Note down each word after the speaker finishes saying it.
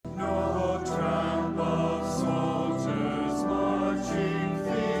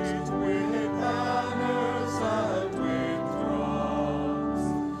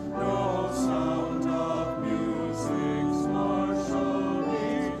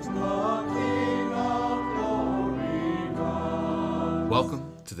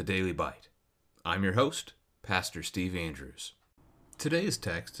Welcome to the Daily Bite. I'm your host, Pastor Steve Andrews. Today's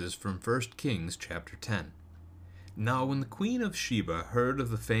text is from 1 Kings chapter 10. Now when the queen of Sheba heard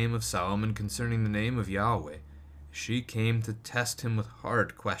of the fame of Solomon concerning the name of Yahweh, she came to test him with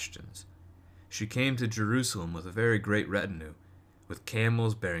hard questions. She came to Jerusalem with a very great retinue, with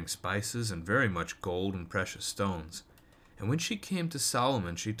camels bearing spices and very much gold and precious stones. And when she came to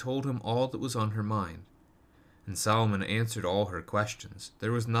Solomon, she told him all that was on her mind. And Solomon answered all her questions.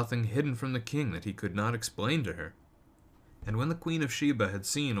 There was nothing hidden from the king that he could not explain to her. And when the queen of Sheba had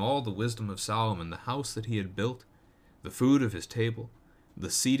seen all the wisdom of Solomon, the house that he had built, the food of his table,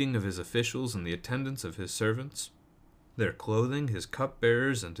 the seating of his officials and the attendance of his servants, their clothing, his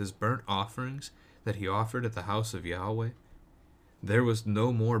cupbearers, and his burnt offerings that he offered at the house of Yahweh, there was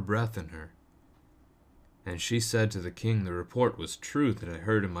no more breath in her. And she said to the king, The report was true that I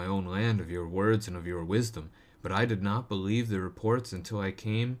heard in my own land of your words and of your wisdom, but I did not believe the reports until I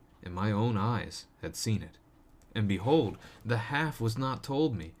came and my own eyes had seen it. And behold, the half was not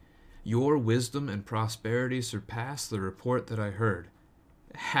told me. Your wisdom and prosperity surpass the report that I heard.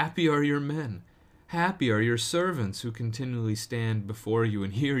 Happy are your men, happy are your servants who continually stand before you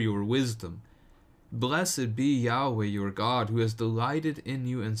and hear your wisdom. Blessed be Yahweh your God, who has delighted in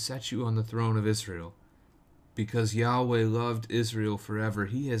you and set you on the throne of Israel. Because Yahweh loved Israel forever,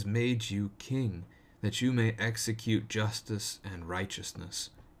 he has made you king, that you may execute justice and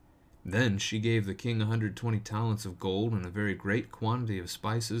righteousness. Then she gave the king 120 talents of gold and a very great quantity of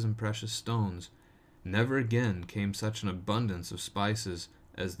spices and precious stones. Never again came such an abundance of spices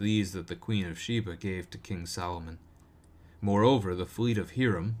as these that the queen of Sheba gave to King Solomon. Moreover, the fleet of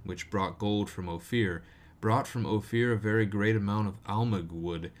Hiram, which brought gold from Ophir, brought from Ophir a very great amount of almug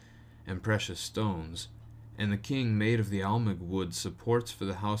wood and precious stones. And the king made of the almug wood supports for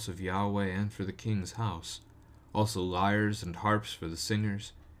the house of Yahweh and for the king's house, also lyres and harps for the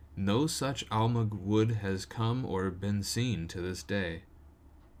singers. No such almug wood has come or been seen to this day.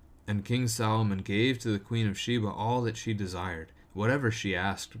 And King Solomon gave to the queen of Sheba all that she desired, whatever she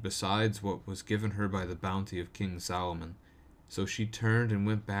asked, besides what was given her by the bounty of King Solomon. So she turned and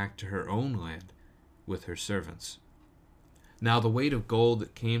went back to her own land with her servants. Now the weight of gold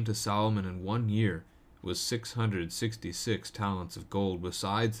that came to Solomon in 1 year was 666 talents of gold,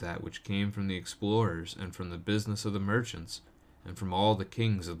 besides that which came from the explorers, and from the business of the merchants, and from all the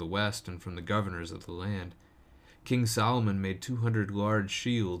kings of the west, and from the governors of the land. King Solomon made 200 large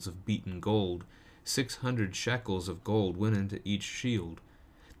shields of beaten gold. 600 shekels of gold went into each shield.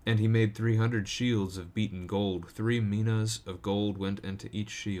 And he made 300 shields of beaten gold. 3 minas of gold went into each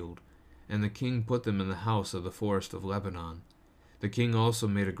shield. And the king put them in the house of the forest of Lebanon. The king also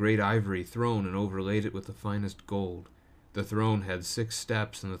made a great ivory throne and overlaid it with the finest gold. The throne had 6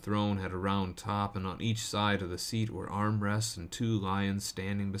 steps, and the throne had a round top, and on each side of the seat were armrests and 2 lions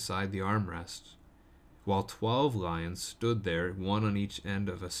standing beside the armrests, while 12 lions stood there, 1 on each end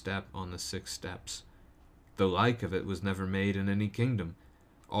of a step on the 6 steps. The like of it was never made in any kingdom.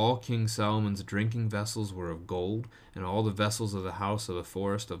 All King Solomon's drinking vessels were of gold, and all the vessels of the house of the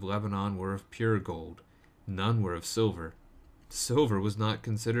forest of Lebanon were of pure gold. None were of silver. Silver was not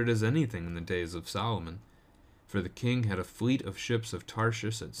considered as anything in the days of Solomon, for the king had a fleet of ships of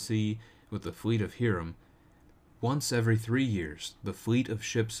Tarshish at sea with the fleet of Hiram. Once every 3 years, the fleet of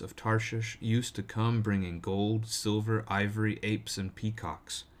ships of Tarshish used to come bringing gold, silver, ivory, apes, and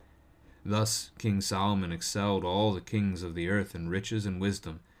peacocks. Thus King Solomon excelled all the kings of the earth in riches and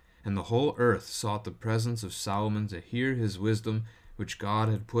wisdom, and the whole earth sought the presence of Solomon to hear his wisdom which God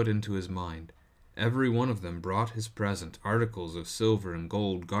had put into his mind. Every one of them brought his present, articles of silver and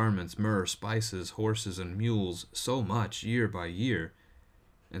gold, garments, myrrh, spices, horses, and mules, so much year by year.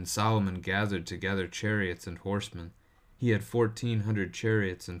 And Solomon gathered together chariots and horsemen. He had 1,400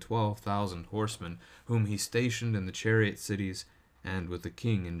 chariots and 12,000 horsemen, whom he stationed in the chariot cities and with the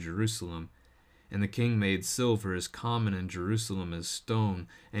king in Jerusalem. And the king made silver as common in Jerusalem as stone,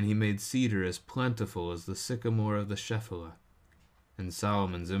 and he made cedar as plentiful as the sycamore of the Shephelah. And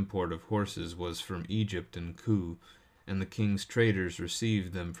Solomon's import of horses was from Egypt and Kue, and the king's traders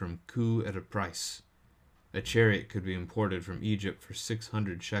received them from Kue at a price. A chariot could be imported from Egypt for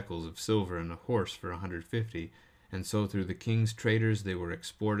 600 shekels of silver, and a horse for 150, and so through the king's traders they were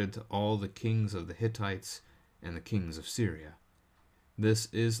exported to all the kings of the Hittites and the kings of Syria. This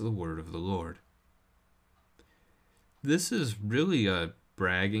is the word of the Lord. This is really a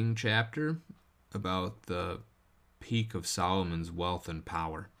bragging chapter about the peak of Solomon's wealth and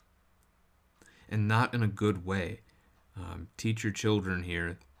power, and not in a good way. Teach your children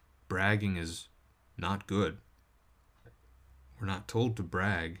here, bragging is not good. We're not told to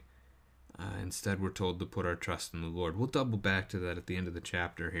brag. Instead, we're told to put our trust in the Lord. We'll double back to that at the end of the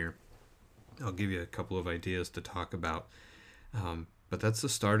chapter here. I'll give you a couple of ideas to talk about. But that's the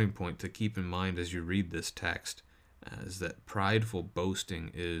starting point to keep in mind as you read this text, is that prideful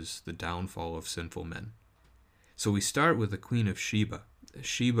boasting is the downfall of sinful men. So we start with the Queen of Sheba.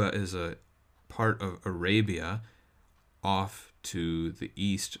 Sheba is a part of Arabia off to the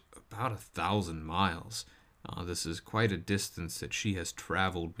east about 1,000 miles. This is quite a distance that she has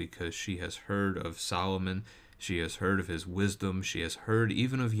traveled because she has heard of Solomon, she has heard of his wisdom, she has heard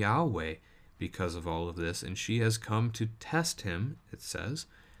even of Yahweh because of all of this, and she has come to test him, it says,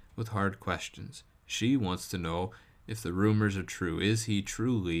 with hard questions. She wants to know if the rumors are true. Is he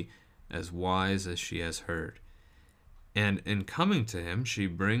truly as wise as she has heard? And in coming to him, she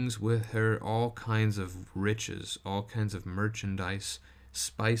brings with her all kinds of riches, all kinds of merchandise,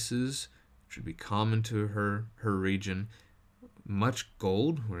 spices, which would be common to her region, much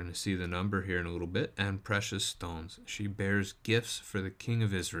gold, we're going to see the number here in a little bit, and precious stones. She bears gifts for the king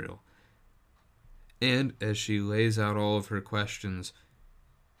of Israel. And as she lays out all of her questions,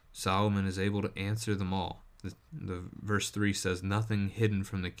 Solomon is able to answer them all. The verse 3 says, "Nothing hidden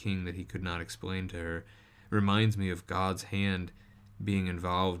from the king that he could not explain to her." Reminds me of God's hand being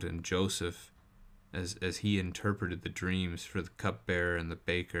involved in Joseph as he interpreted the dreams for the cupbearer and the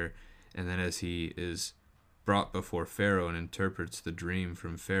baker, and then as he is brought before Pharaoh and interprets the dream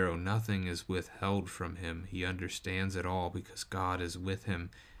from Pharaoh. Nothing is withheld from him. He understands it all because God is with him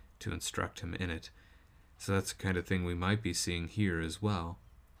to instruct him in it. So that's the kind of thing we might be seeing here as well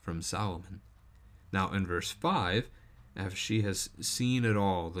from Solomon. Now in verse 5, after she has seen it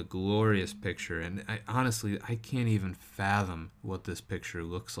all, the glorious picture, and honestly, I can't even fathom what this picture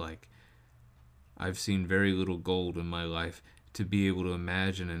looks like. I've seen very little gold in my life to be able to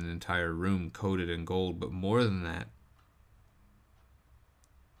imagine an entire room coated in gold, but more than that,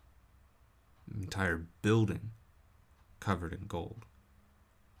 an entire building covered in gold,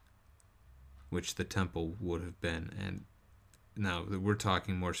 which the temple would have been. And now we're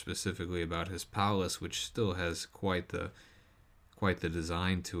talking more specifically about his palace, which still has quite the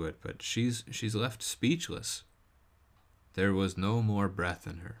design to it, but she's left speechless. There was no more breath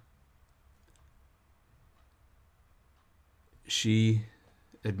in her. She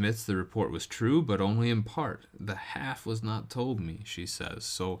admits the report was true, but only in part. The half was not told me, she says.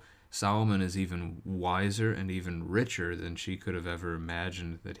 So Solomon is even wiser and even richer than she could have ever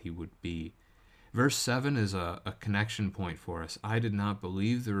imagined that he would be. Verse 7 is a connection point for us. "I did not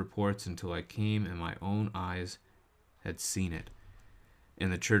believe the reports until I came and my own eyes had seen it." In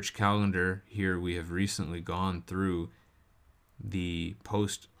the church calendar here, we have recently gone through the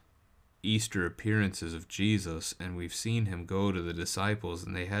post-Easter appearances of Jesus, and we've seen him go to the disciples,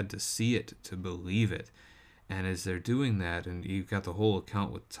 and they had to see it to believe it. And as they're doing that, and you've got the whole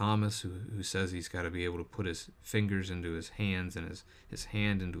account with Thomas, who says he's got to be able to put his fingers into his hands and his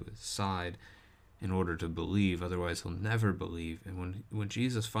hand into his side in order to believe, otherwise he'll never believe. And when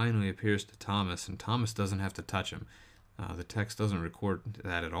Jesus finally appears to Thomas, and Thomas doesn't have to touch him, the text doesn't record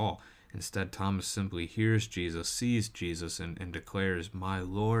that at all. Instead, Thomas simply hears Jesus, sees Jesus, and declares, "My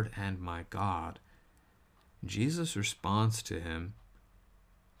Lord and my God." Jesus responds to him,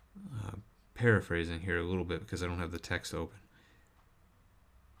 paraphrasing here a little bit because I don't have the text open.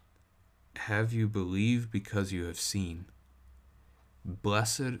 "Have you believed because you have seen?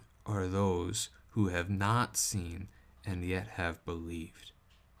 Blessed are those who have not seen and yet have believed."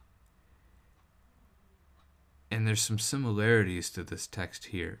 And there's some similarities to this text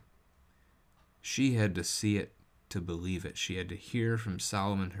here. She had to see it to believe it. She had to hear from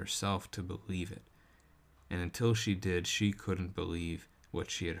Solomon herself to believe it. And until she did, she couldn't believe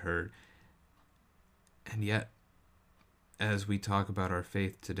what she had heard. And yet, as we talk about our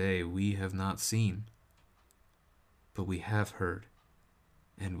faith today, we have not seen, but we have heard.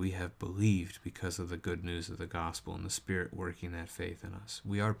 And we have believed because of the good news of the gospel and the Spirit working that faith in us.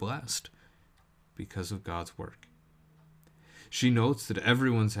 We are blessed because of God's work. She notes that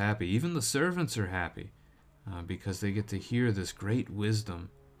everyone's happy. Even the servants are happy because they get to hear this great wisdom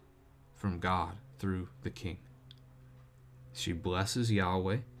from God through the king. She blesses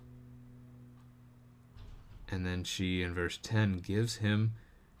Yahweh. And then she, in verse 10, gives him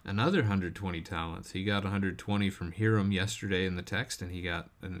another 120 talents. He got 120 from Hiram yesterday in the text, and he got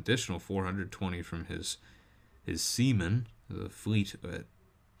an additional 420 from his seamen, the fleet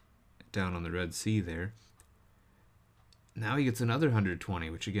down on the Red Sea there. Now he gets another 120,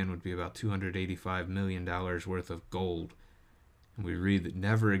 which again would be about $285 million worth of gold. And we read that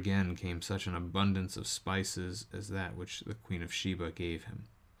never again came such an abundance of spices as that which the Queen of Sheba gave him.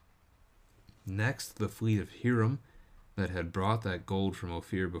 Next, the fleet of Hiram that had brought that gold from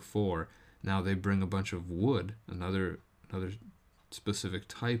Ophir before Now they bring a bunch of wood, another specific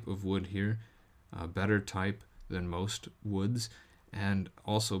type of wood here, a better type than most woods, and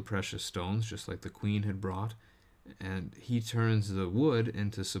also precious stones, just like the queen had brought. And he turns the wood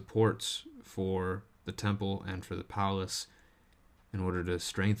into supports for the temple and for the palace in order to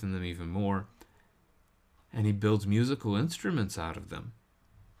strengthen them even more. And he builds musical instruments out of them.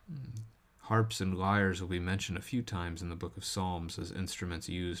 Harps and lyres will be mentioned a few times in the book of Psalms as instruments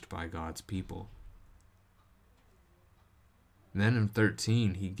used by God's people. Then in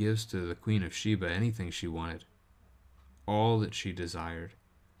 13, he gives to the Queen of Sheba anything she wanted, all that she desired,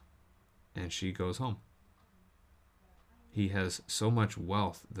 and she goes home. He has so much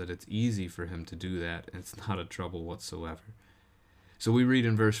wealth that it's easy for him to do that, and it's not a trouble whatsoever. So we read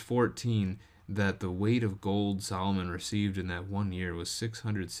in verse 14 that the weight of gold Solomon received in that 1 year was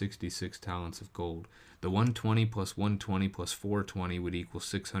 666 talents of gold. The 120 plus 120 plus 420 would equal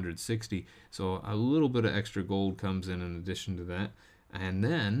 660. So a little bit of extra gold comes in addition to that. And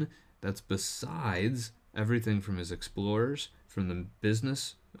then that's besides everything from his explorers, from the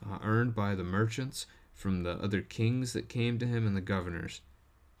business earned by the merchants, from the other kings that came to him, and the governors.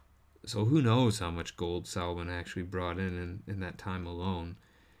 So who knows how much gold Solomon actually brought in that time alone.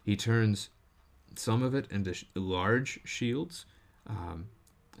 He turns some of it into large shields.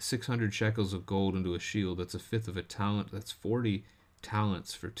 600 shekels of gold into a shield, that's a fifth of a talent. That's 40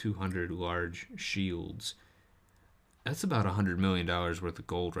 talents for 200 large shields. That's about $100 million worth of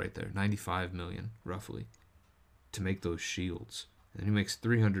gold right there, 95 million roughly, to make those shields. And he makes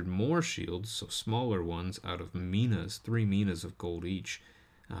 300 more shields, so smaller ones, out of minas, 3 minas of gold each.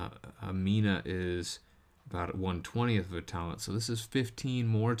 A mina is about 1/20th of a talent, so this is 15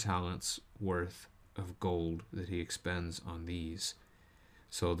 more talents worth of gold that he expends on these.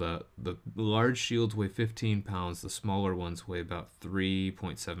 So the large shields weigh 15 pounds, the smaller ones weigh about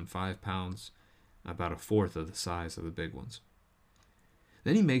 3.75 pounds, about a fourth of the size of the big ones.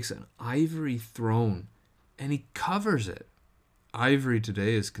 Then he makes an ivory throne, and he covers it. Ivory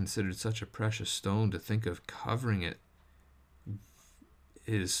today is considered such a precious stone. To think of covering it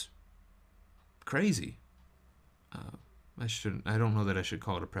is crazy. I don't know that I should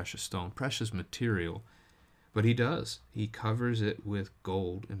call it a precious stone, precious material, but he does. He covers it with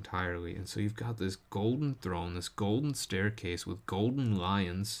gold entirely. And so you've got this golden throne, this golden staircase with golden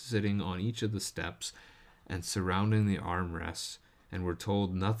lions sitting on each of the steps and surrounding the armrests. And we're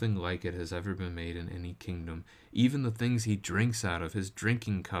told nothing like it has ever been made in any kingdom. Even the things he drinks out of, his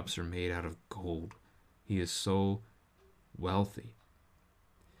drinking cups, are made out of gold. He is so wealthy.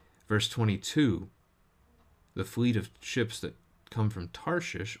 Verse 22, the fleet of ships that come from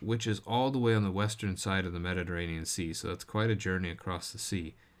Tarshish, which is all the way on the western side of the Mediterranean Sea, so that's quite a journey across the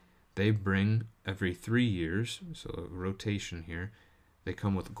sea. They bring every 3 years, so a rotation here, they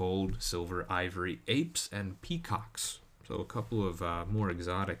come with gold, silver, ivory, apes, and peacocks. So a couple of more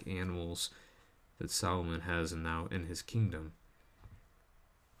exotic animals that Solomon has now in his kingdom.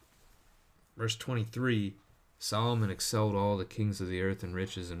 Verse 23, Solomon excelled all the kings of the earth in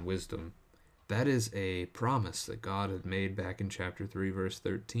riches and wisdom. That is a promise that God had made back in chapter 3, verse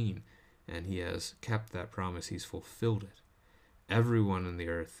 13, and he has kept that promise. He's fulfilled it. Everyone in the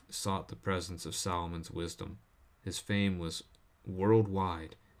earth sought the presence of Solomon's wisdom. His fame was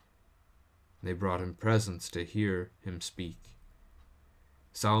worldwide. They brought him presents to hear him speak.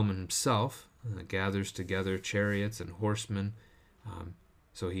 Solomon himself gathers together chariots and horsemen,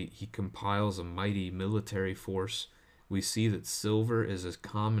 so he compiles a mighty military force. We see that silver is as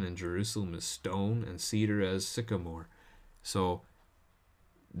common in Jerusalem as stone, and cedar as sycamore. So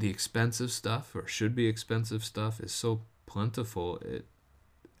the expensive stuff, or should be expensive stuff, is so plentiful,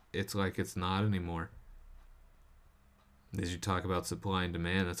 it's like it's not anymore. As you talk about supply and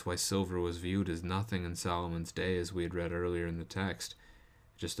demand, that's why silver was viewed as nothing in Solomon's day, as we had read earlier in the text,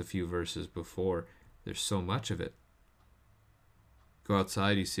 just a few verses before. There's so much of it. Go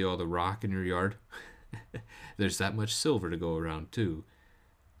outside, you see all the rock in your yard. There's that much silver to go around too.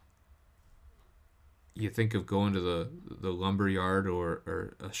 You think of going to the lumber yard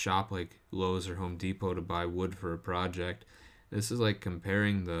or a shop like Lowe's or Home Depot to buy wood for a project. This is like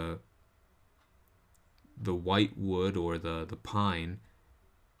comparing the white wood or the pine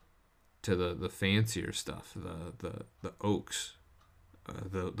to the fancier stuff, the oaks,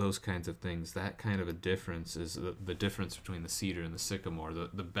 those kinds of things. That kind of a difference is the difference between the cedar and the sycamore.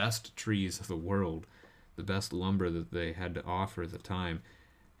 The best trees of the world, the best lumber that they had to offer at the time,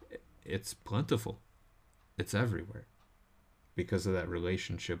 it's plentiful. It's everywhere because of that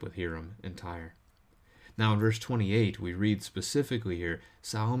relationship with Hiram and Tyre. Now in verse 28, we read specifically here,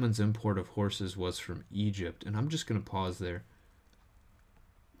 Solomon's import of horses was from Egypt. And I'm just going to pause there.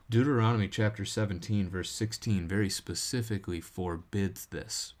 Deuteronomy chapter 17, verse 16 very specifically forbids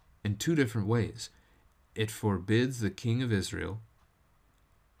this in two different ways. It forbids the king of Israel,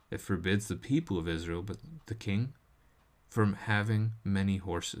 it forbids the people of Israel, but the king, from having many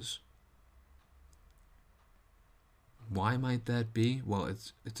horses. Why might that be? Well,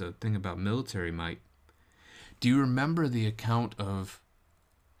 it's a thing about military might. Do you remember the account of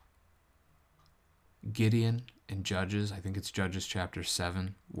Gideon in Judges? I think it's Judges chapter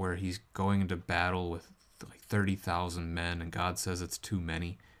 7, where he's going into battle with like 30,000 men, and God says it's too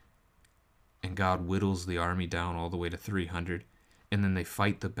many. And God whittles the army down all the way to 300. And then they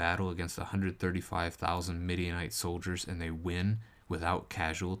fight the battle against 135,000 Midianite soldiers, and they win without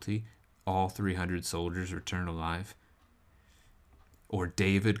casualty. All 300 soldiers return alive. Or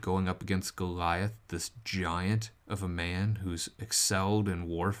David going up against Goliath, this giant of a man who's excelled in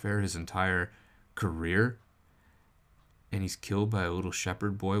warfare his entire career, and he's killed by a little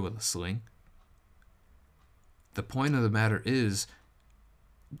shepherd boy with a sling. The point of the matter is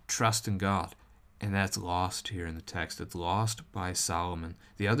trust in God, and that's lost here in the text. It's lost by Solomon.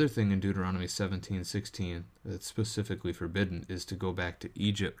 The other thing in Deuteronomy 17:16 that's specifically forbidden is to go back to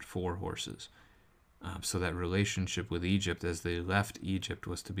Egypt for horses. So that relationship with Egypt, as they left Egypt,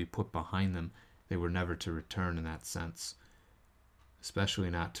 was to be put behind them. They were never to return in that sense, especially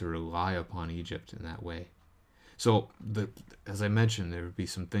not to rely upon Egypt in that way. So, as I mentioned, there would be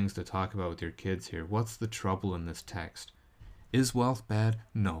some things to talk about with your kids here. What's the trouble in this text? Is wealth bad?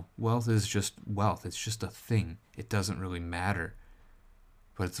 No. Wealth is just wealth. It's just a thing. It doesn't really matter.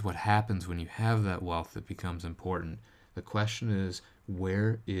 But it's what happens when you have that wealth that becomes important. The question is,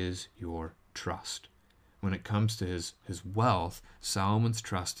 where is your trust? When it comes to his wealth, Solomon's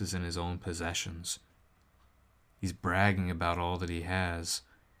trust is in his own possessions. He's bragging about all that he has,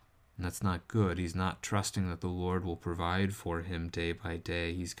 and that's not good. He's not trusting that the Lord will provide for him day by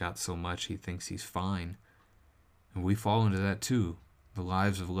day. He's got so much he thinks he's fine. And we fall into that too. The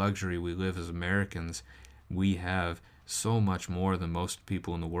lives of luxury we live as Americans, we have so much more than most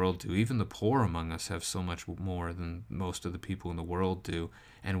people in the world do. Even the poor among us have so much more than most of the people in the world do.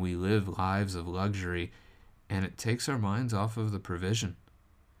 And we live lives of luxury, and it takes our minds off of the provision.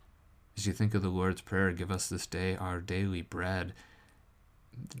 As you think of the Lord's Prayer, give us this day our daily bread,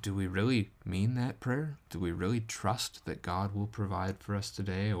 do we really mean that prayer? Do we really trust that God will provide for us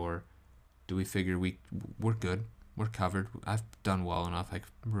today? Or do we figure we're good, we're covered, I've done well enough, I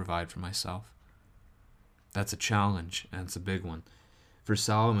can provide for myself? That's a challenge, and it's a big one. For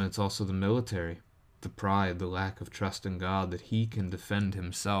Solomon, it's also the military, the pride, the lack of trust in God, that he can defend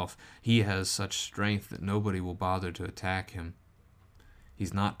himself. He has such strength that nobody will bother to attack him.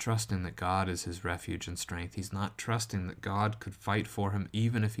 He's not trusting that God is his refuge and strength. He's not trusting that God could fight for him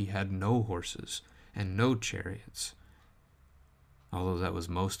even if he had no horses and no chariots, although that was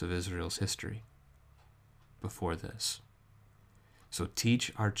most of Israel's history before this. So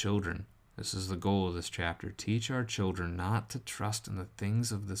teach our children, this is the goal of this chapter, teach our children not to trust in the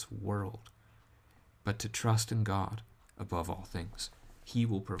things of this world, but to trust in God above all things. He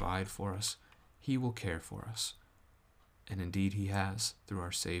will provide for us. He will care for us. And indeed he has through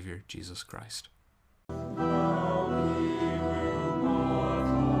our Savior, Jesus Christ.